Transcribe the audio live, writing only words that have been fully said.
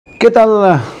¿Qué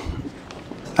tal,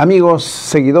 amigos,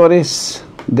 seguidores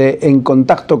de En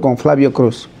Contacto con Flavio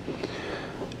Cruz?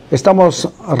 Estamos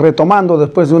retomando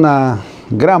después de una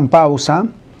gran pausa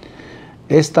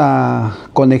esta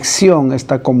conexión,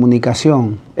 esta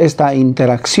comunicación, esta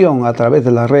interacción a través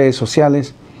de las redes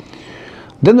sociales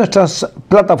de nuestras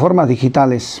plataformas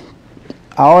digitales.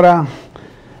 Ahora,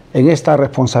 en esta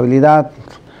responsabilidad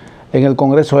en el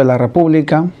Congreso de la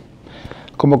República,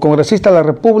 como congresista de la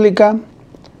República,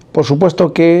 por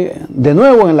supuesto que de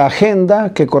nuevo en la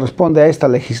agenda que corresponde a esta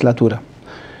legislatura.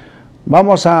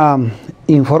 Vamos a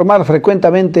informar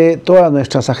frecuentemente todas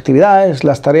nuestras actividades,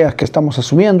 las tareas que estamos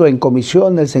asumiendo en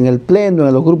comisiones, en el pleno,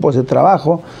 en los grupos de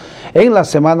trabajo, en las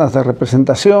semanas de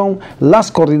representación,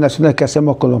 las coordinaciones que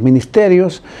hacemos con los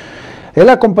ministerios, el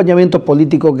acompañamiento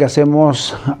político que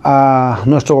hacemos a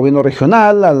nuestro gobierno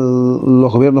regional, a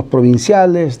los gobiernos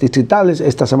provinciales, distritales.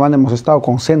 Esta semana hemos estado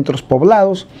con centros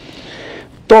poblados,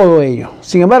 todo ello.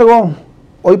 Sin embargo,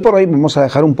 hoy por hoy vamos a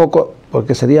dejar un poco,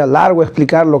 porque sería largo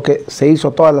explicar lo que se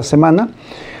hizo toda la semana.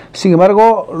 Sin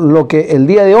embargo, lo que el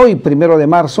día de hoy, 1 de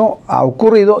marzo, ha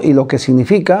ocurrido y lo que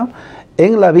significa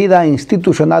en la vida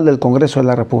institucional del Congreso de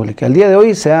la República. El día de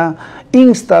hoy se ha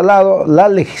instalado la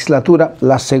legislatura,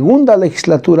 la segunda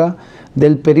legislatura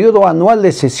del periodo anual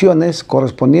de sesiones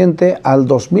correspondiente al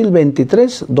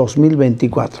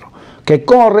 2023-2024, que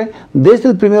corre desde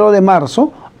el 1 de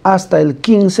marzo hasta el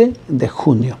 15 de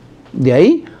junio. De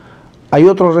ahí hay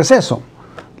otro receso.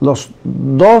 Los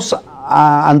dos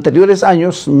anteriores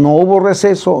años no hubo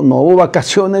receso, no hubo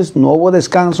vacaciones, no hubo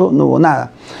descanso, no hubo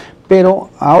nada. Pero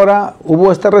ahora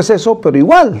hubo este receso, pero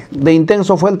igual de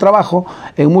intenso fue el trabajo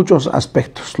en muchos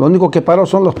aspectos. Lo único que paró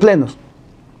son los plenos.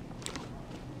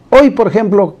 Hoy, por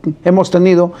ejemplo, hemos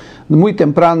tenido muy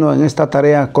temprano en esta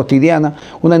tarea cotidiana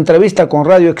una entrevista con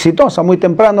Radio Exitosa, muy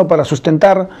temprano, para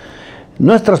sustentar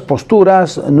nuestras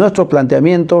posturas, nuestros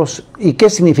planteamientos y qué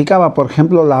significaba, por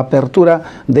ejemplo, la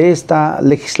apertura de esta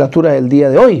legislatura del día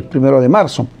de hoy, 1 de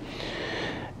marzo.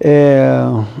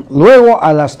 Luego,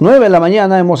 a las 9 de la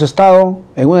mañana, hemos estado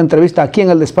en una entrevista aquí en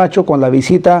el despacho con la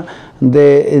visita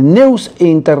de News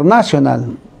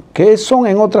International, que son,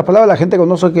 en otras palabras, la gente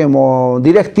conoce como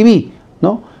DirecTV,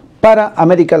 ¿no?, para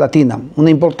América Latina. Una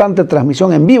importante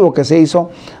transmisión en vivo que se hizo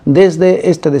desde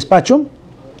este despacho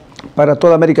para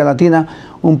toda América Latina,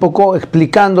 un poco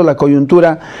explicando la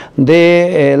coyuntura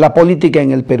de la política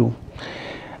en el Perú.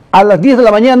 A las 10 de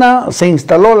la mañana se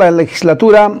instaló la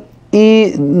legislatura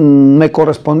y me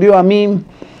correspondió a mí,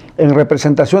 en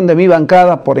representación de mi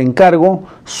bancada, por encargo,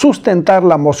 sustentar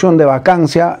la moción de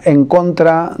vacancia en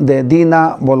contra de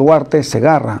Dina Boluarte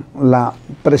Segarra, la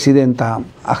presidenta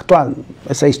actual.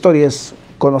 Esa historia es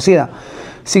conocida.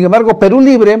 Sin embargo, Perú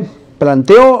Libre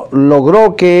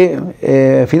logró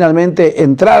que finalmente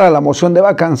entrara la moción de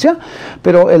vacancia,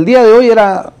 pero el día de hoy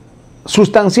era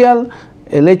sustancial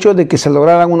el hecho de que se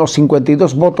lograran unos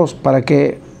 52 votos para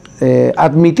que,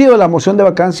 admitido la moción de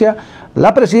vacancia,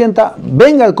 la presidenta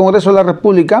venga al Congreso de la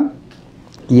República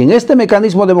y en este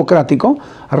mecanismo democrático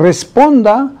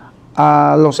responda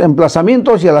a los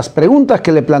emplazamientos y a las preguntas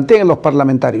que le planteen los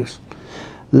parlamentarios.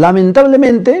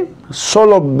 Lamentablemente,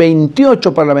 solo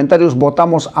 28 parlamentarios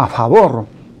votamos a favor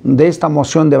de esta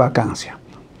moción de vacancia.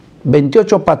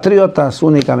 28 patriotas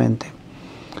únicamente.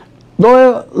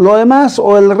 Lo demás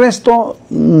o el resto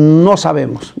no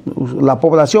sabemos. La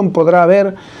población podrá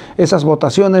ver esas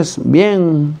votaciones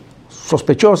bien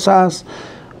sospechosas,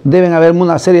 deben haber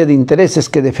una serie de intereses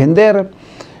que defender.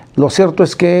 Lo cierto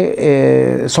es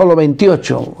que solo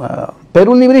 28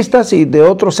 perulibristas y de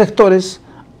otros sectores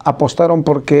apostaron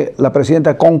porque la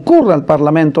presidenta concurra al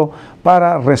Parlamento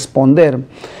para responder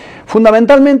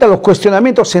fundamentalmente a los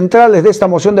cuestionamientos centrales de esta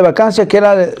moción de vacancia, que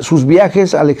era de sus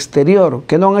viajes al exterior,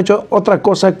 que no han hecho otra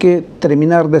cosa que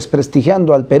terminar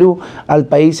desprestigiando al Perú, al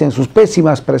país, en sus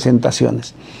pésimas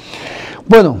presentaciones.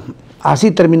 Bueno,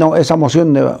 así terminó esa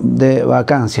moción de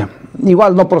vacancia.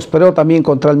 Igual no prosperó también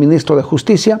contra el ministro de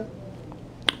Justicia.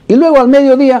 Y luego al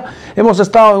mediodía hemos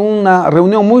estado en una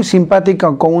reunión muy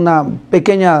simpática con una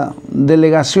pequeña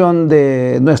delegación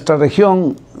de nuestra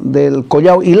región, del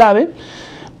Collao y Lave,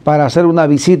 para hacer una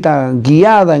visita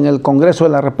guiada en el Congreso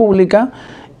de la República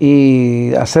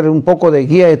y hacer un poco de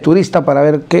guía de turista para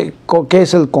ver qué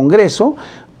es el Congreso,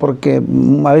 porque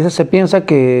a veces se piensa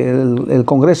que el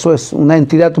Congreso es una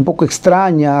entidad un poco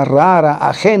extraña, rara,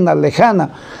 ajena, lejana.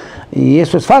 Y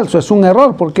eso es falso, es un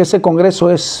error, porque ese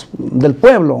Congreso es del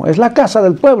pueblo, es la casa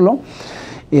del pueblo,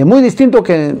 Y es muy distinto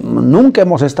que nunca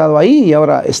hemos estado ahí y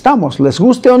ahora estamos, les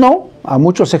guste o no, a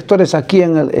muchos sectores aquí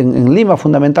en Lima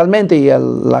fundamentalmente y a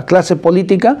la clase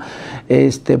política,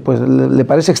 pues le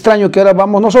parece extraño que ahora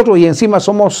vamos nosotros y encima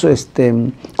somos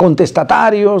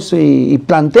contestatarios y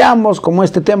planteamos como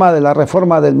este tema de la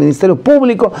reforma del Ministerio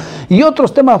Público y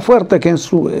otros temas fuertes que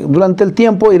durante el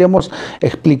tiempo iremos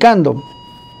explicando,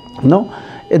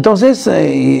 ¿no? Entonces,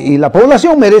 y la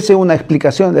población merece una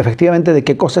explicación efectivamente de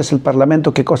qué cosa es el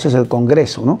Parlamento, qué cosa es el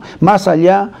Congreso, ¿no? Más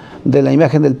allá de la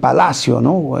imagen del palacio,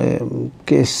 ¿no?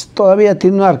 Que todavía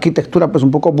tiene una arquitectura pues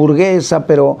un poco burguesa,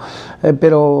 pero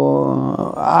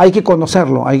hay que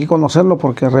conocerlo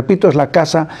porque, repito, es la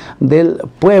casa del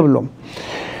pueblo.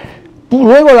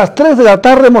 Luego a las 3 de la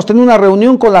tarde hemos tenido una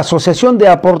reunión con la Asociación de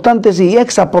Aportantes y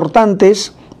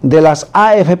Exaportantes de las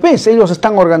AFPs. Ellos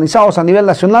están organizados a nivel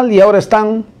nacional y ahora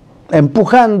están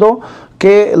empujando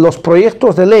que los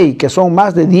proyectos de ley, que son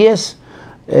más de 10,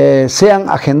 sean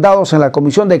agendados en la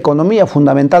Comisión de Economía,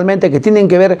 fundamentalmente, que tienen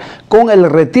que ver con el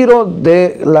retiro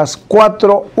de las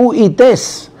 4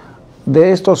 UITs,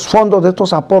 de estos fondos, de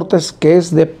estos aportes, que es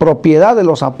de propiedad de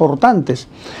los aportantes.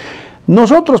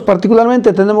 Nosotros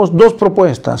particularmente tenemos 2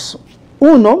 propuestas.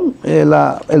 Uno,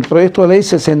 el proyecto de ley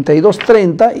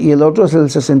 6230 y el otro es el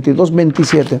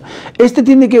 6227. Este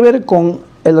tiene que ver con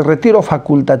el retiro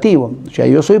facultativo. O sea,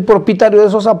 yo soy propietario de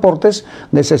esos aportes,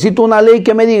 necesito una ley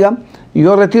que me diga, y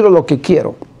yo retiro lo que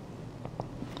quiero.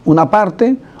 Una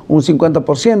parte, un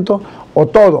 50% o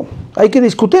todo. Hay que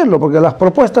discutirlo porque las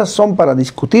propuestas son para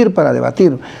discutir, para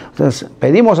debatir. Entonces,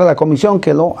 pedimos a la comisión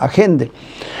que lo agende.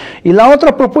 Y la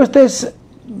otra propuesta es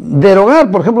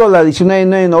derogar, por ejemplo, la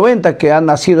 1990 que ha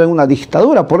nacido en una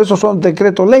dictadura. Por eso son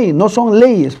decretos ley, no son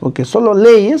leyes, porque solo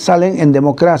leyes salen en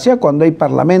democracia cuando hay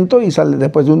parlamento y sale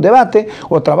después de un debate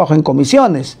o trabajo en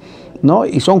comisiones, ¿no?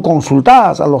 Y son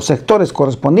consultadas a los sectores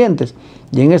correspondientes.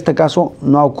 Y en este caso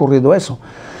no ha ocurrido eso.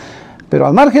 Pero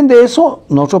al margen de eso,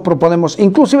 nosotros proponemos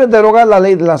inclusive derogar la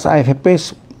ley de las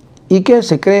AFPs y que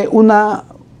se cree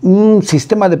un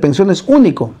sistema de pensiones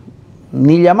único,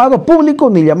 ni llamado público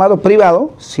ni llamado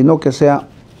privado, sino que sea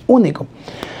único,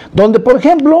 donde por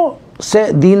ejemplo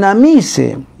se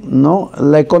dinamice, ¿no?,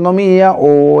 la economía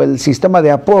o el sistema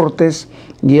de aportes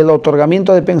y el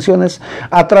otorgamiento de pensiones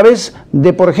a través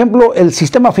de, por ejemplo, el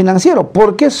sistema financiero.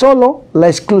 ¿Por qué solo la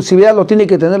exclusividad lo tiene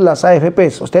que tener las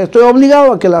AFPs? Usted, estoy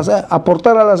obligado a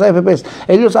aportar a las AFPs.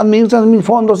 Ellos administran mis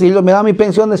fondos y ellos me dan mis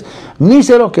pensiones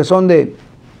míseros, que son de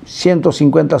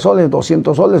 150 soles,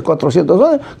 200 soles, 400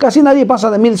 soles, casi nadie pasa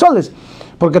de 1000 soles,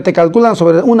 porque te calculan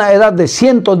sobre una edad de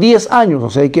 110 años, o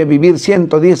sea, hay que vivir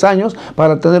 110 años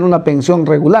para tener una pensión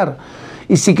regular.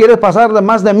 Y si quieres pasar de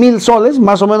más de 1000 soles,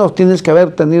 más o menos tienes que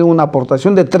haber tenido una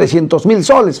aportación de 300.000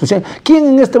 soles. O sea, ¿quién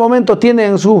en este momento tiene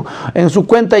en su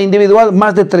cuenta individual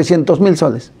más de 300.000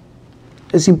 soles?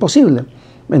 Es imposible.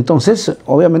 Entonces,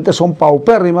 obviamente son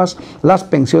paupérrimas las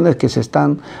pensiones que se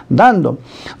están dando.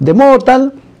 De modo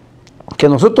tal que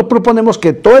nosotros proponemos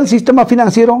que todo el sistema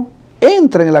financiero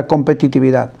entre en la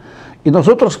competitividad. Y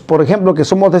nosotros, por ejemplo, que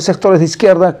somos de sectores de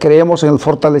izquierda, creemos en el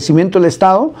fortalecimiento del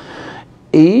Estado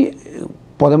y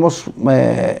podemos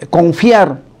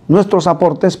confiar nuestros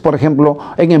aportes, por ejemplo,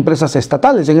 en empresas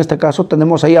estatales. En este caso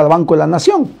tenemos ahí al Banco de la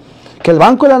Nación. Que el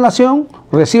Banco de la Nación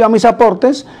reciba mis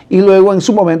aportes y luego en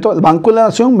su momento el Banco de la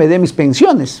Nación me dé mis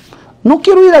pensiones. No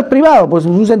quiero ir al privado, pues es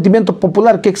un sentimiento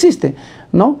popular que existe,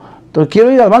 ¿no? Entonces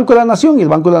quiero ir al Banco de la Nación y el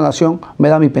Banco de la Nación me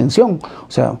da mi pensión. O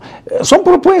sea, son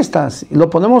propuestas y lo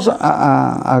ponemos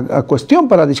a cuestión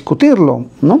para discutirlo,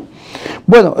 ¿no?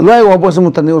 Bueno, luego pues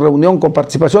hemos tenido reunión con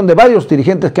participación de varios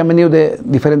dirigentes que han venido de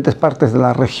diferentes partes de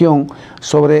la región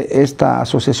sobre esta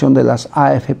asociación de las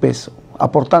AFPs,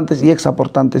 aportantes y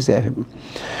exaportantes de AFP.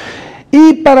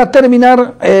 Y para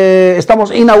terminar,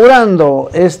 estamos inaugurando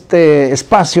este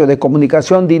espacio de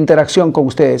comunicación, de interacción con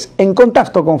ustedes, en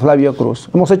contacto con Flavio Cruz.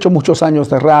 Hemos hecho muchos años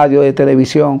de radio, de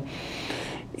televisión,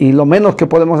 y lo menos que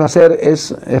podemos hacer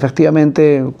es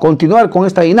efectivamente continuar con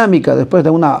esta dinámica después de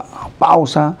una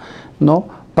pausa,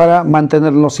 ¿no?, para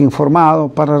mantenernos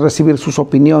informados, para recibir sus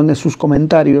opiniones, sus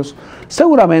comentarios,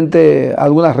 seguramente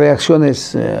algunas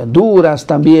reacciones duras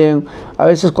también, a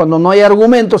veces cuando no hay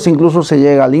argumentos incluso se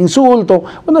llega al insulto.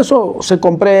 Bueno, eso se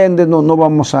comprende, no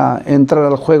vamos a entrar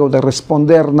al juego de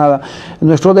responder nada.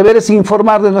 Nuestro deber es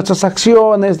informar de nuestras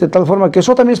acciones, de tal forma que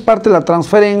eso también es parte de la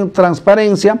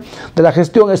transparencia de la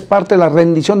gestión, es parte de la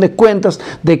rendición de cuentas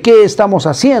de qué estamos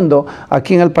haciendo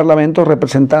aquí en el Parlamento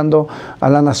representando a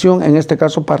la nación, en este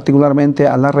caso particularmente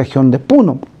a la región de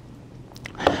Puno.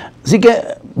 Así que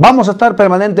vamos a estar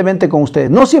permanentemente con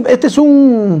ustedes. No siempre, este es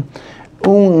un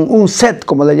set,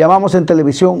 como le llamamos en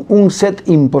televisión, un set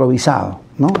improvisado,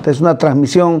 ¿no? Es una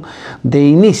transmisión de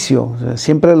inicio. O sea,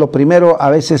 siempre lo primero a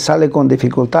veces sale con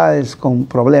dificultades, con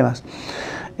problemas.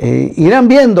 Irán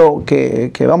viendo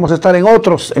que vamos a estar en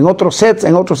otros sets,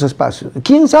 en otros espacios.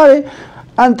 ¿Quién sabe?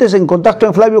 Antes en Contacto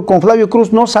con Flavio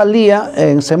Cruz no salía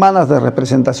en semanas de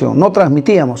representación, no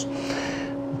transmitíamos.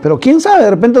 Pero quién sabe,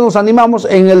 de repente nos animamos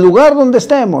en el lugar donde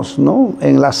estemos, ¿no?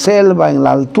 En la selva, en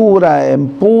la altura, en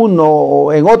Puno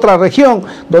o en otra región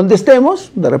donde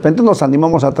estemos, de repente nos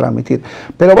animamos a transmitir.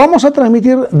 Pero vamos a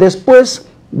transmitir después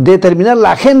de terminar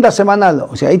la agenda semanal.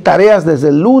 O sea, hay tareas desde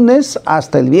el lunes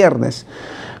hasta el viernes.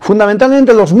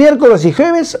 Fundamentalmente los miércoles y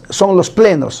jueves son los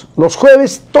plenos, los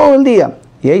jueves todo el día.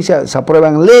 Y ahí se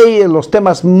aprueban leyes, los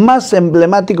temas más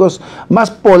emblemáticos,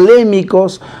 más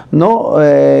polémicos, ¿no?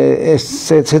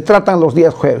 Se tratan los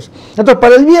días jueves. Entonces,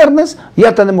 para el viernes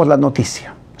ya tenemos la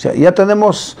noticia. O sea, ya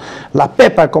tenemos la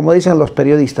pepa, como dicen los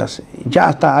periodistas. Ya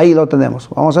está, ahí lo tenemos.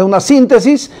 Vamos a hacer una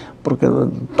síntesis, porque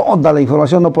toda la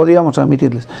información no podríamos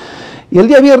transmitirles. Y el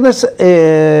día viernes,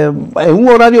 en un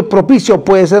horario propicio,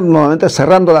 puede ser nuevamente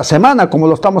cerrando la semana, como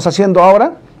lo estamos haciendo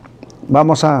ahora.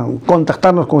 Vamos a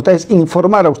contactarnos con ustedes,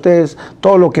 informar a ustedes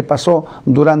todo lo que pasó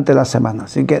durante la semana.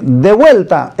 Así que de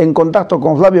vuelta en Contacto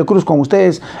con Flavio Cruz con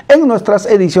ustedes en nuestras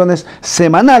ediciones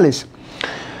semanales.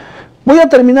 Voy a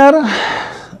terminar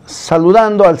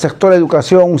saludando al sector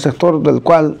educación, un sector del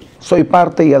cual soy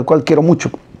parte y al cual quiero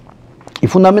mucho. Y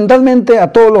fundamentalmente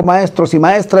a todos los maestros y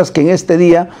maestras que en este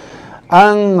día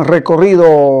han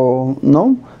recorrido,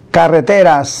 ¿no?,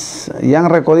 carreteras, y han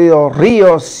recorrido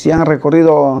ríos, y han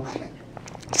recorrido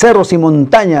cerros y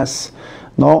montañas,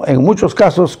 ¿no? En muchos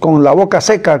casos con la boca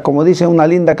seca, como dice una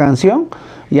linda canción,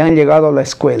 y han llegado a la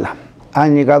escuela,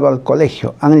 han llegado al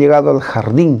colegio, han llegado al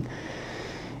jardín.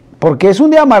 Porque es un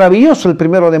día maravilloso el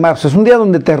 1 de marzo, es un día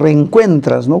donde te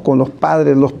reencuentras, ¿no?, con los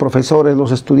padres, los profesores,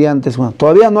 los estudiantes. Bueno,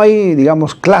 todavía no hay,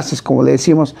 digamos, clases, como le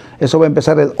decimos, eso va a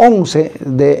empezar el 11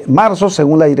 de marzo,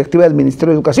 según la directiva del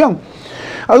Ministerio de Educación.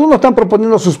 Algunos están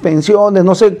proponiendo suspensiones,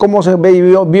 no sé cómo se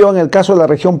vio en el caso de la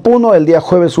región Puno. El día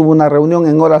jueves hubo una reunión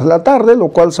en horas de la tarde, lo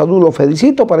cual saludo,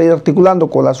 felicito, para ir articulando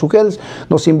con las UGELs.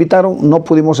 Nos invitaron, no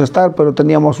pudimos estar, pero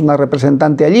teníamos una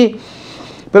representante allí.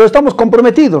 Pero estamos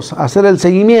comprometidos a hacer el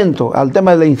seguimiento al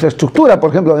tema de la infraestructura.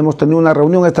 Por ejemplo, hemos tenido una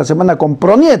reunión esta semana con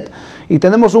PRONIET y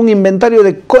tenemos un inventario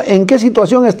de en qué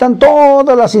situación están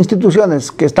todas las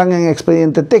instituciones que están en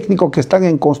expediente técnico, que están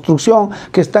en construcción,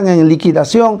 que están en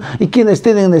liquidación y quienes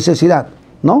tienen necesidad,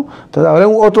 ¿no? Entonces habrá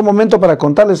otro momento para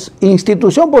contarles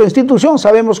institución por institución,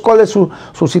 sabemos cuál es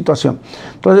su situación.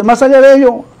 Entonces, más allá de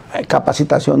ello,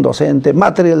 capacitación docente,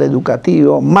 material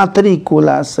educativo,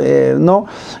 matrículas, ¿no?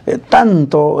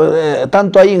 Tanto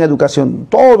hay en educación.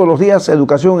 Todos los días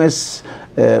educación es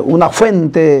una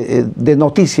fuente de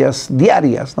noticias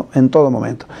diarias, ¿no?, en todo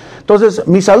momento. Entonces,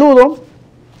 mi saludo,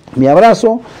 mi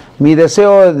abrazo, mi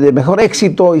deseo de mejor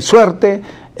éxito y suerte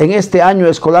en este año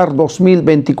escolar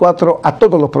 2024 a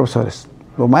todos los profesores,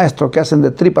 los maestros que hacen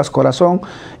de tripas corazón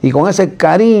y con ese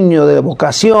cariño de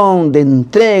vocación, de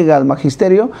entrega al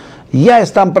magisterio, ya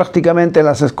están prácticamente en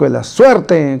las escuelas.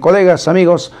 Suerte, colegas,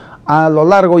 amigos, a lo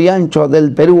largo y ancho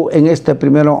del Perú en este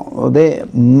 1 de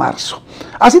marzo.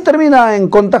 Así termina en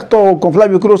Contacto con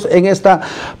Flavio Cruz en esta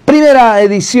primera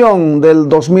edición del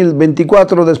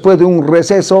 2024 después de un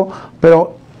receso,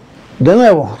 pero de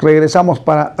nuevo regresamos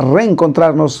para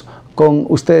reencontrarnos con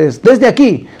ustedes desde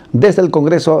aquí, desde el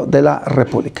Congreso de la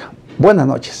República. Buenas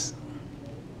noches.